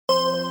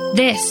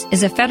This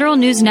is a Federal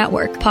News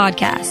Network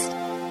podcast.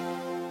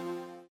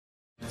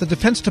 The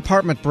Defense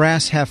Department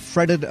brass have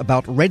fretted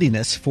about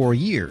readiness for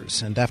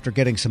years, and after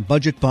getting some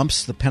budget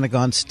bumps, the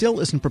Pentagon still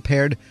isn't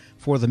prepared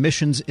for the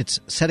missions it's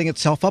setting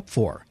itself up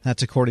for.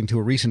 That's according to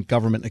a recent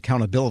Government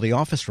Accountability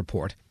Office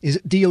report. Is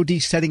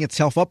DoD setting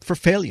itself up for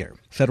failure?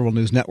 Federal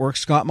News Network's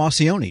Scott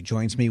Maucione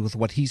joins me with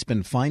what he's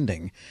been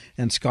finding.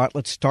 And Scott,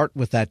 let's start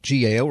with that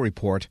GAO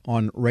report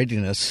on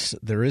readiness.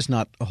 There is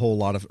not a whole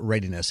lot of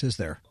readiness, is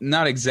there?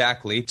 Not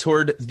exactly.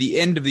 Toward the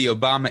end of the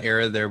Obama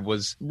era, there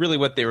was really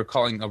what they were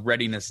calling a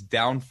readiness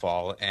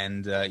downfall.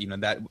 And,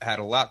 that had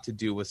a lot to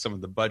do with some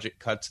of the budget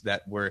cuts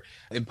that were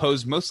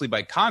imposed mostly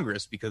by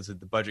Congress because of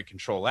the Budget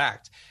Control Act.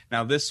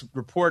 Now, this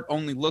report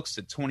only looks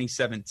at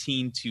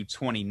 2017 to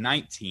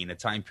 2019, a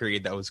time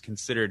period that was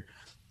considered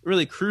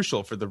really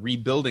crucial for the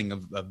rebuilding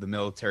of the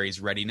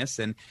military's readiness.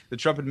 And the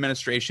Trump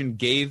administration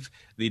gave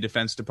the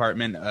Defense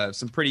Department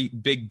some pretty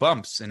big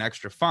bumps and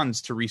extra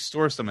funds to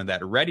restore some of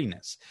that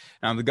readiness.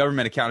 Now, the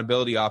Government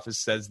Accountability Office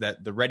says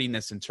that the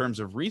readiness in terms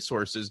of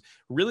resources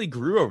really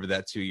grew over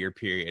that 2-year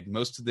period.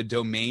 Most of the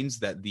domains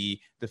that the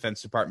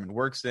Defense Department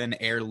works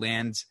in, air,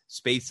 land,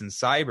 space, and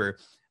cyber,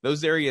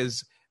 those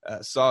areas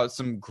saw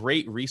some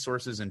great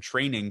resources and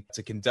training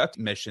to conduct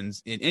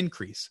missions in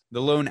increase.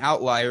 The lone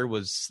outlier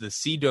was the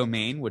sea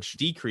domain, which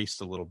decreased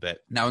a little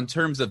bit. Now, in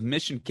terms of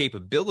mission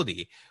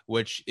capability,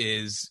 which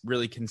is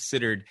really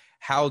considered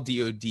how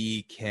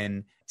DoD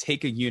can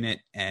take a unit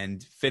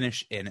and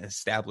finish an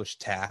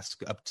established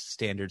task up to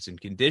standards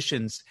and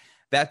conditions,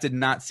 that did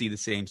not see the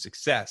same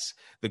success.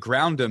 The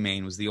ground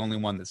domain was the only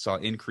one that saw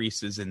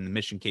increases in the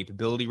mission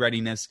capability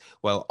readiness,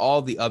 while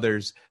all the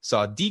others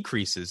saw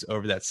decreases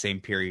over that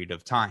same period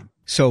of time.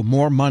 So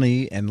more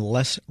money and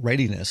less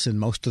readiness in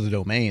most of the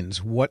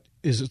domains. What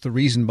is the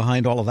reason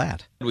behind all of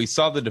that? We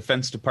saw the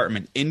Defense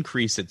Department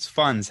increase its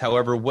funds.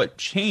 However, what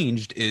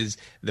changed is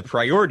the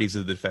priorities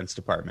of the Defense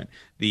Department.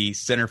 The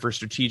Center for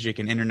Strategic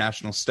and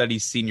International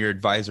Studies senior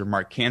advisor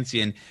Mark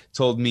Cancian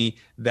told me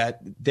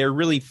that they're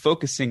really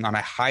focusing on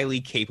a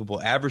highly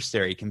capable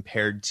adversary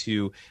compared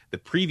to the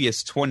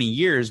previous 20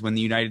 years when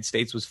the United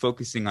States was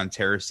focusing on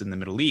terrorists in the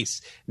Middle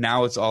East.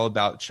 Now it's all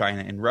about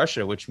China and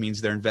Russia, which means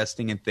they're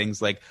investing in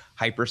things like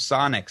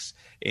hypersonics,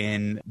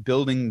 in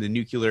building the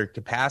nuclear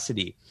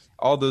capacity,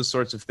 all those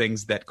sorts of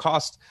things that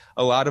cost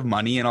a lot of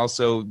money and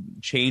also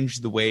change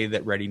the way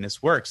that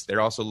readiness works.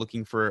 They're also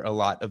looking for a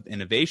lot of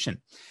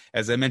innovation.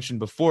 As I mentioned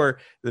before,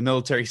 the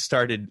military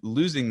started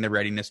losing their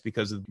readiness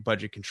because of the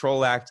Budget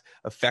Control Act,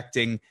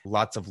 affecting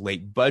lots of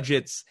late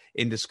budgets,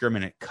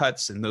 indiscriminate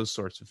cuts, and those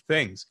sorts of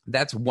things.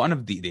 That's one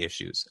of the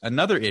issues.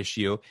 Another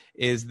issue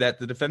is that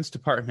the Defense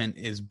Department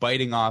is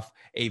biting off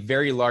a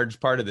very large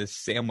part of this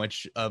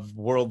sandwich of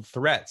world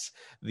threats.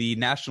 The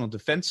National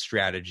Defense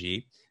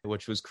Strategy,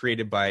 which was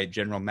created by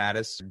General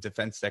Mattis,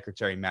 Defense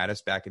Secretary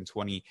Mattis, back in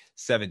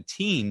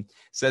 2017,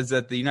 says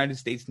that the United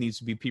States needs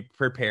to be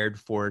prepared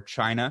for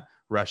China,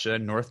 Russia,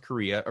 North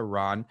Korea,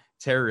 Iran,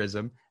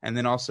 terrorism, and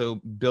then also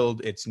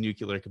build its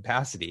nuclear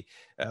capacity.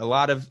 A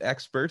lot of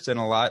experts and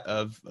a lot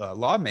of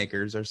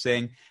lawmakers are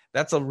saying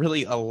that's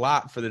really a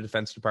lot for the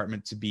Defense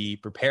Department to be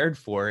prepared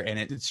for, and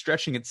it's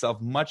stretching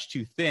itself much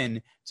too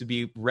thin to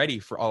be ready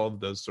for all of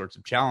those sorts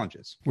of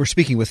challenges. We're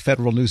speaking with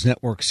Federal News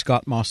Network's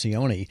Scott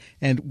Maucione.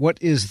 And what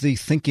is the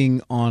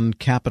thinking on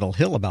Capitol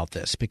Hill about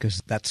this?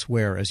 Because that's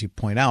where, as you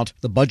point out,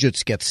 the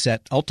budgets get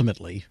set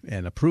ultimately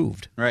and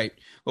approved. Right.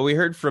 Well, we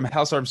heard from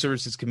House Armed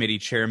Services Committee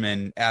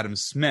Chairman Adam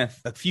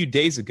Smith a few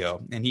days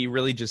ago, and he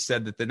really just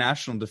said that the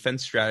National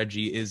Defense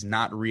Strategy is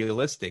not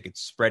realistic.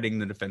 It's spreading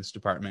the Defense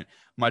Department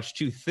much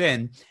too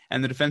thin,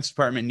 and the Defense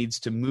Department needs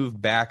to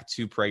move back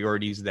to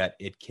priorities that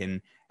it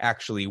can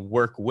actually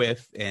work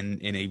with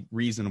and in a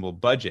reasonable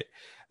budget.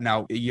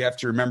 Now, you have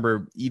to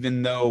remember,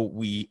 even though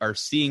we are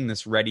seeing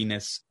this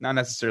readiness not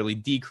necessarily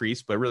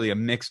decrease, but really a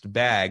mixed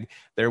bag,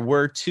 there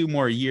were 2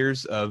 more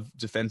years of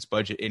defense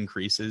budget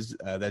increases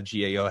that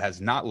GAO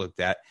has not looked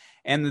at.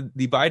 And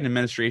the Biden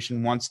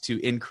administration wants to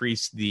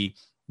increase the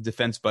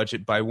defense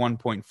budget by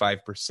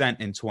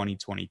 1.5% in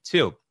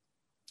 2022.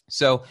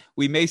 So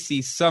we may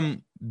see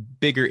some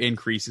bigger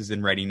increases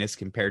in readiness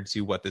compared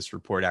to what this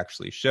report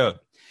actually showed.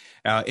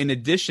 In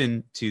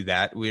addition to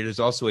that, there's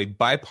also a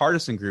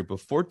bipartisan group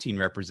of 14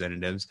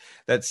 representatives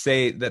that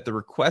say that the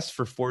request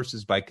for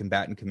forces by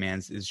combatant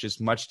commands is just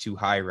much too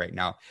high right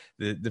now.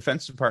 The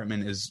Defense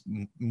Department is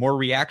more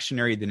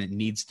reactionary than it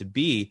needs to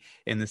be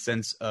in the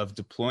sense of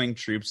deploying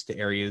troops to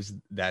areas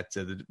that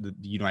the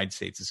United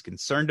States is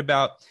concerned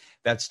about.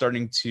 That's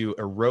starting to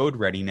erode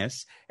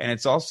readiness, and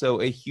it's also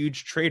a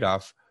huge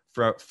trade-off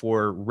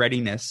for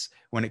readiness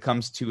when it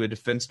comes to a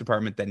Defense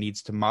Department that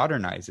needs to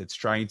modernize. It's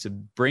trying to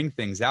bring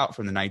things out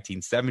from the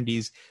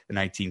 1970s, the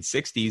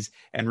 1960s,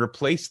 and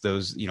replace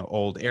those,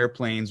 old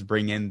airplanes,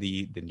 bring in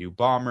the new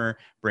bomber,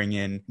 bring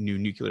in new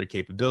nuclear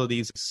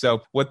capabilities.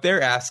 So what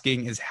they're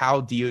asking is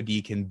how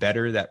DoD can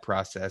better that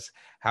process,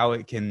 how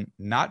it can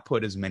not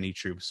put as many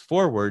troops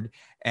forward,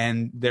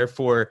 and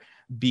therefore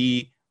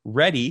be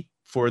ready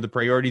for the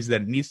priorities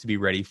that it needs to be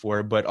ready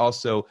for, but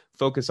also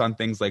focus on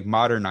things like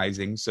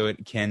modernizing so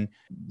it can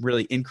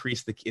really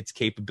increase its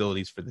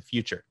capabilities for the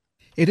future.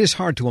 It is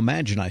hard to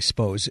imagine, I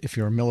suppose, if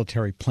you're a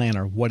military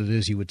planner, what it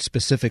is you would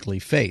specifically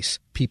face.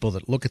 People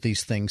that look at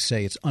these things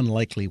say it's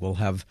unlikely we'll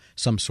have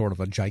some sort of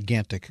a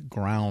gigantic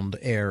ground,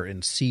 air,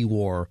 and sea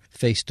war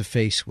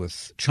face-to-face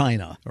with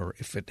China. Or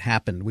if it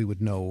happened, we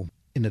would know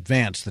in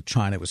advance that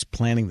China was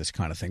planning this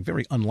kind of thing.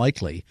 Very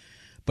unlikely,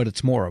 but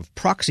it's more of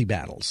proxy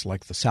battles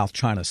like the South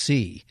China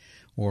Sea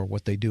or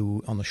what they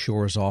do on the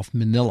shores off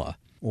Manila,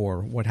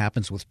 or what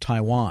happens with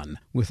Taiwan.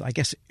 With, I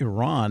guess,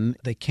 Iran,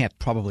 they can't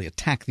probably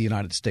attack the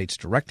United States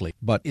directly,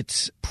 but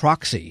it's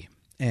proxy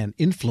and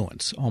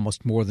influence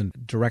almost more than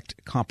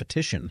direct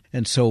competition.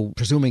 And so,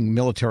 presuming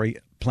military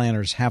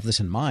planners have this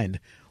in mind,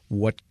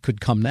 what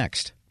could come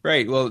next?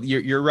 Right. Well,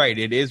 you're right.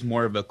 It is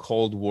more of a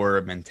Cold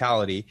War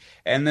mentality.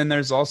 And then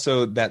there's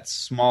also that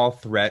small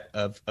threat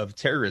of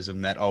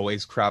terrorism that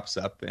always crops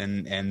up,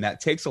 and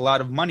that takes a lot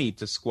of money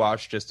to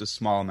squash just a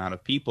small amount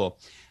of people.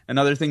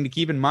 Another thing to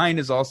keep in mind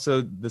is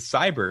also the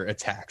cyber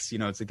attacks.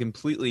 It's a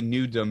completely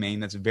new domain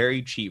that's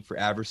very cheap for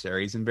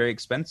adversaries and very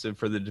expensive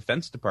for the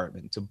Defense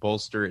Department to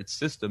bolster its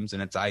systems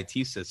and its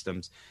IT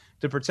systems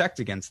to protect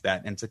against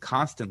that and to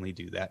constantly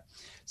do that.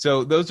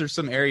 So those are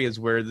some areas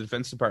where the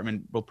Defense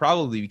Department will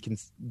probably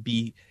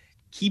be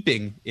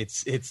keeping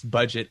its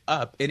budget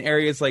up. In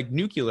areas like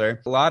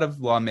nuclear, a lot of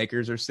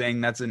lawmakers are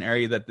saying that's an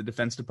area that the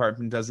Defense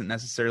Department doesn't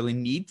necessarily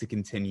need to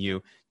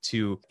continue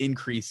to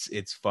increase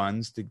its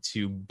funds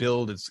to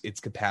build its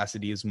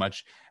capacity as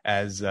much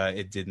as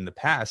it did in the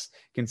past,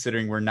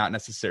 considering we're not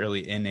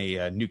necessarily in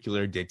a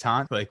nuclear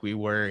détente like we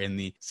were in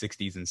the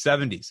 60s and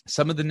 70s.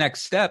 Some of the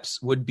next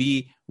steps would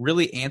be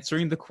really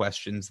answering the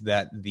questions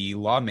that the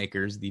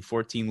lawmakers, the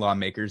 14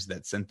 lawmakers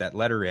that sent that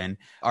letter in,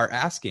 are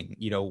asking.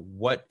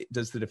 What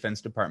does the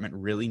Defense Department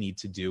really need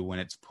to do when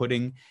it's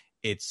putting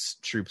its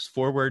troops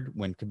forward,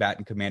 when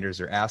combatant commanders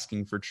are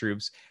asking for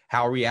troops?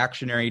 How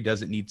reactionary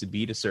does it need to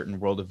be to certain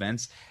world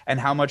events? And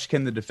how much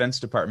can the Defense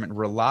Department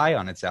rely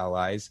on its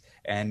allies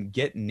and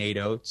get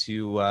NATO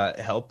to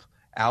help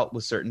out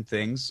with certain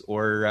things,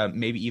 or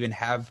maybe even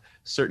have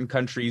certain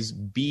countries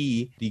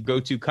be the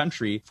go-to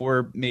country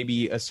for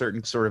maybe a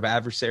certain sort of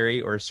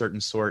adversary or a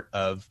certain sort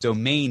of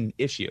domain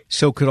issue?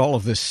 So could all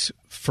of this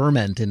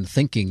ferment in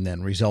thinking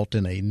then result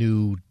in a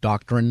new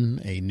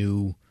doctrine, a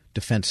new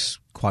defense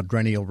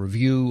quadrennial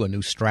review, a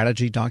new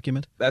strategy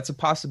document? That's a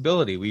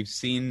possibility. We've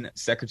seen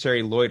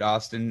Secretary Lloyd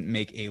Austin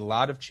make a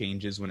lot of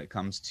changes when it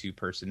comes to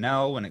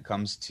personnel, when it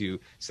comes to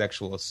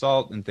sexual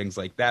assault and things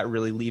like that,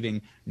 really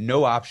leaving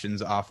no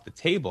options off the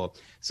table.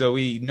 So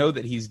we know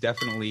that he's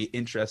definitely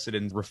interested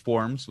in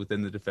reforms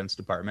within the Defense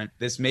Department.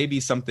 This may be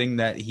something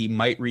that he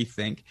might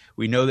rethink.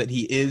 We know that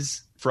he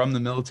is from the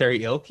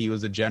military ilk. He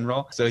was a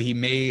general, so he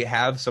may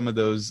have some of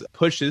those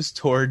pushes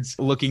towards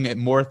looking at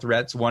more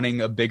threats,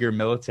 wanting a bigger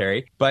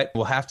military. But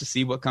we'll have to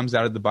see what comes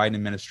out of the Biden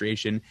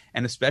administration,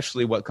 and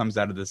especially what comes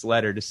out of this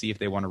letter, to see if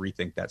they want to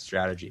rethink that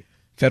strategy.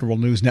 Federal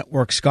News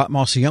Network Scott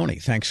Maucione,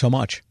 thanks so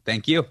much.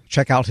 Thank you.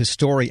 Check out his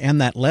story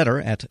and that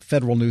letter at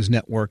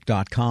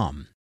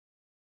federalnewsnetwork.com.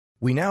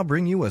 We now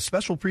bring you a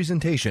special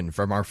presentation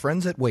from our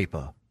friends at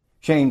WEPA.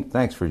 Shane,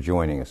 thanks for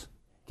joining us.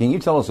 Can you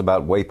tell us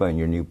about WEPA and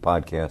your new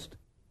podcast?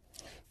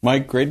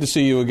 Mike, great to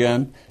see you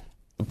again.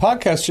 The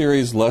podcast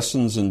series,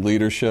 Lessons in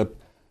Leadership,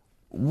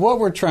 what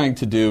we're trying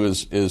to do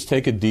is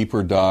take a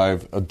deeper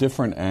dive, a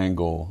different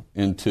angle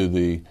into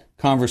the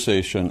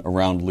conversation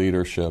around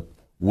leadership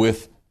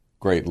with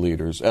great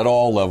leaders at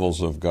all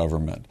levels of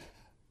government.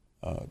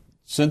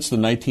 Since the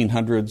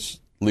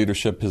 1900s,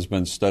 leadership has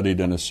been studied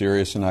in a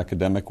serious and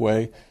academic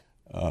way.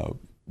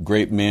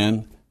 Great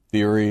man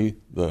theory,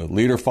 the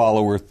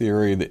leader-follower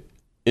theory, the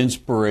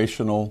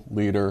inspirational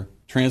leader,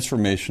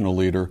 transformational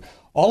leader.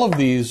 All of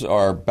these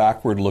are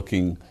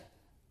backward-looking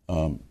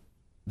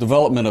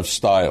development of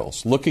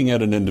styles, looking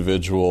at an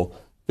individual,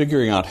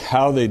 figuring out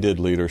how they did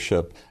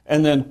leadership,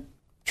 and then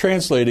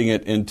translating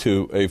it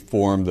into a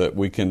form that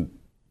we can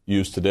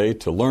use today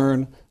to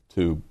learn,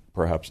 to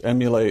perhaps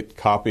emulate,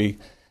 copy.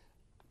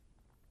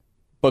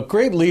 But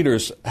great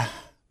leaders,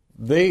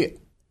 they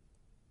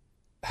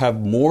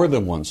have more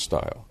than one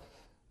style.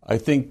 I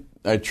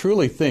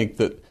truly think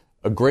that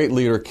a great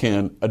leader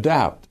can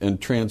adapt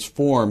and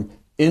transform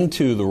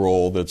into the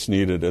role that's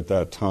needed at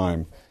that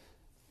time.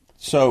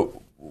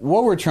 So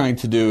what we're trying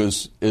to do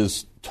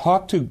is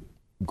talk to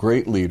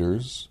great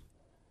leaders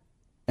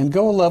and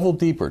go a level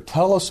deeper.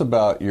 Tell us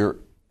about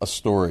a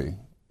story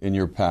in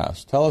your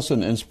past. Tell us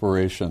an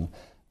inspiration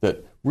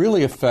that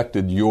really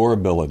affected your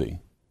ability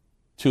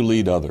to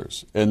lead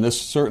others. And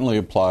this certainly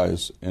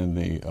applies in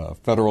the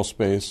federal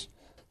space.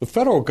 The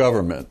federal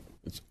government,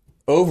 it's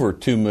over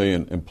 2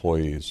 million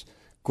employees.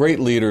 Great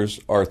leaders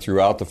are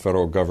throughout the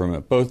federal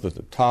government, both at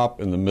the top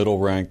and the middle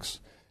ranks.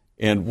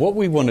 And what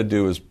we want to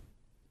do is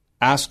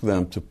ask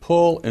them to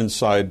pull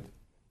inside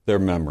their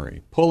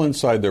memory, pull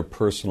inside their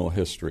personal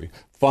history,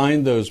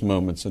 find those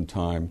moments in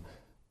time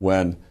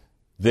when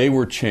they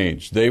were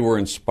changed, they were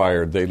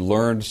inspired, they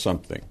learned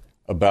something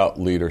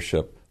about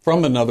leadership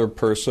from another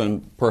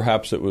person,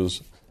 perhaps it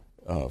was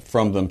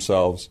from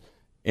themselves,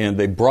 and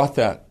they brought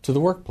that to the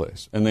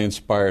workplace, and they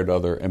inspired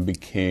other and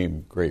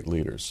became great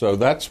leaders. So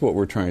that's what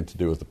we're trying to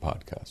do with the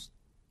podcast.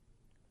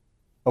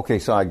 Okay,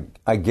 so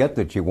I get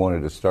that you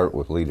wanted to start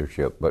with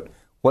leadership, but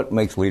what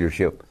makes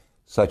leadership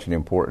such an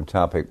important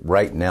topic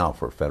right now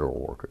for federal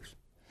workers?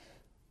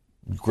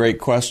 Great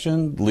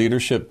question.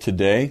 Leadership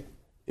today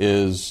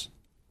is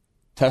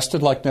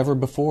tested like never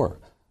before.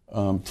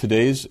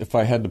 Today's, if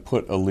I had to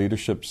put a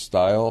leadership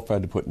style, if I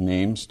had to put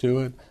names to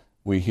it,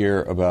 we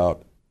hear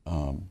about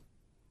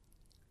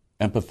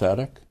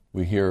empathetic,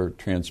 we hear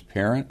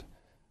transparent,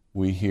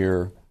 we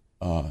hear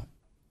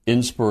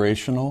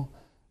inspirational.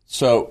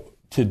 So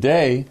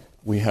today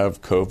we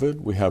have COVID,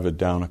 we have a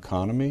down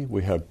economy,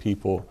 we have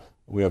people,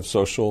 we have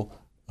social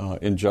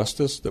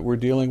injustice that we're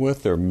dealing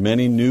with. There are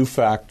many new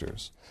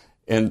factors.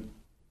 And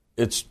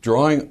it's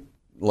drawing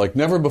like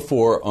never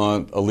before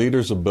on a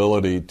leader's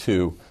ability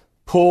to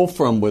pull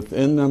from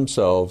within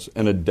themselves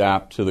and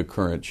adapt to the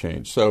current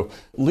change. So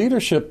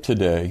leadership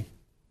today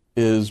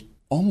is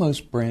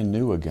almost brand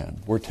new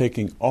again. We're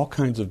taking all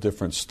kinds of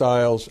different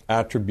styles,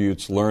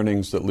 attributes,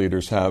 learnings that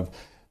leaders have.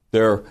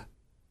 They're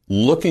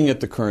looking at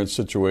the current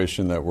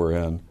situation that we're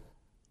in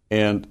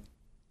and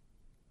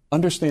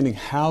understanding,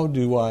 how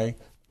do I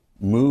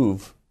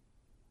move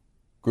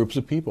groups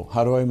of people?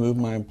 How do I move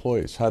my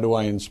employees? How do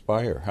I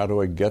inspire? How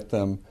do I get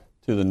them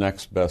to the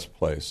next best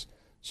place?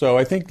 So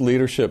I think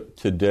leadership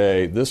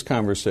today, this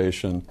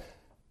conversation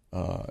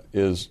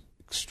is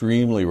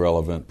extremely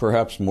relevant,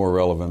 perhaps more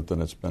relevant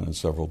than it's been in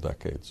several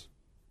decades.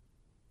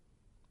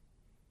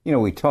 You know,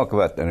 we talk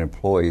about an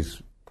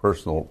employee's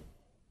personal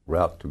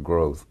route to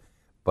growth,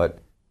 but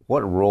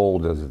what role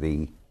does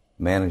the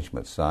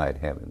management side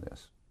have in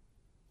this?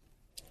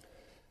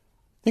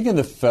 I think in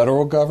the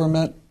federal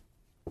government,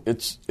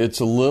 it's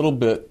a little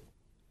bit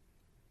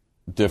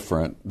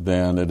different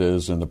than it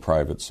is in the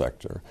private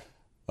sector.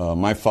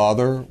 My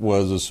father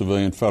was a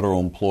civilian federal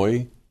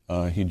employee.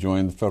 He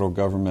joined the federal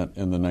government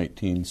in the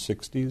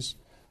 1960s.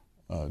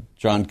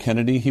 John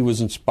Kennedy, he was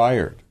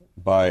inspired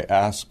by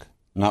ask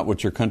not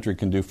what your country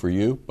can do for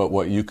you, but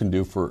what you can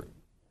do for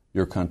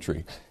your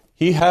country.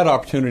 He had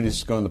opportunities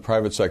to go in the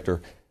private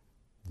sector.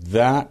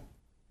 That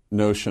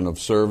notion of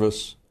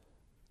service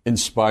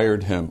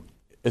inspired him.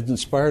 It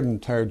inspired an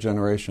entire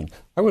generation.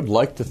 I would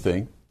like to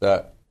think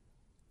that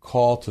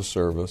call to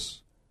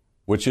service,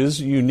 which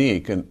is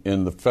unique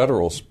in the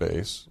federal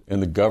space, in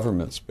the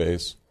government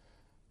space,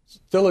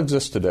 still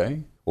exists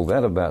today. Well,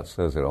 that about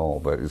says it all.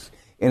 But is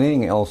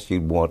anything else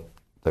you'd want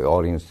the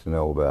audience to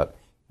know about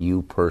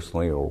you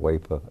personally or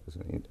WAEPA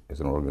as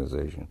an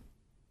organization?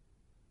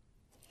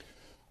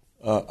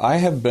 I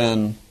have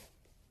been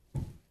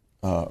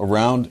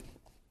around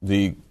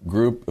the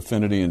group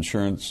affinity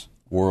insurance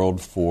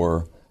world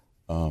for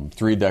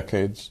 3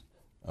 decades.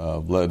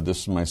 This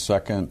is my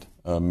second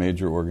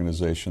major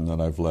organization that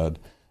I've led.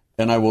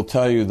 And I will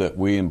tell you that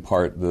we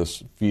impart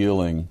this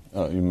feeling,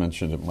 you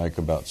mentioned it, Mike,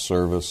 about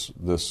service,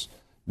 this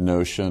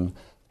notion.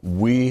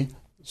 We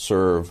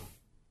serve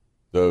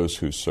those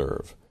who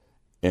serve.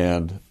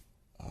 And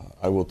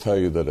I will tell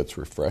you that it's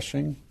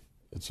refreshing.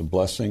 It's a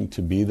blessing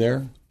to be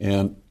there.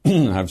 And I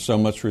have so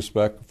much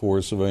respect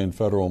for civilian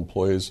federal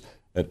employees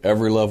at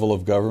every level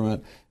of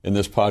government. In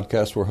this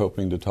podcast, we're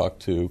hoping to talk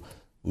to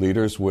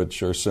leaders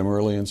which are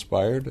similarly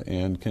inspired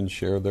and can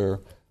share their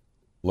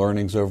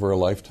learnings over a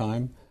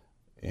lifetime.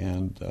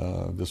 And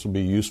this will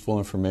be useful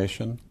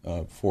information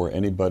for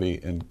anybody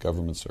in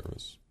government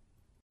service.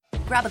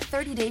 Grab a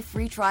 30-day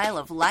free trial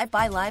of Live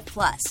by Live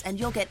Plus, and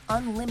you'll get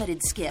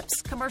unlimited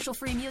skips,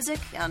 commercial-free music,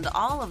 and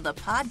all of the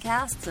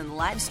podcasts and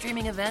live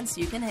streaming events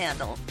you can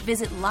handle.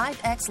 Visit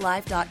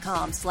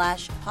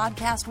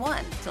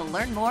livexlive.com/podcast1 to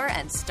learn more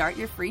and start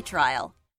your free trial.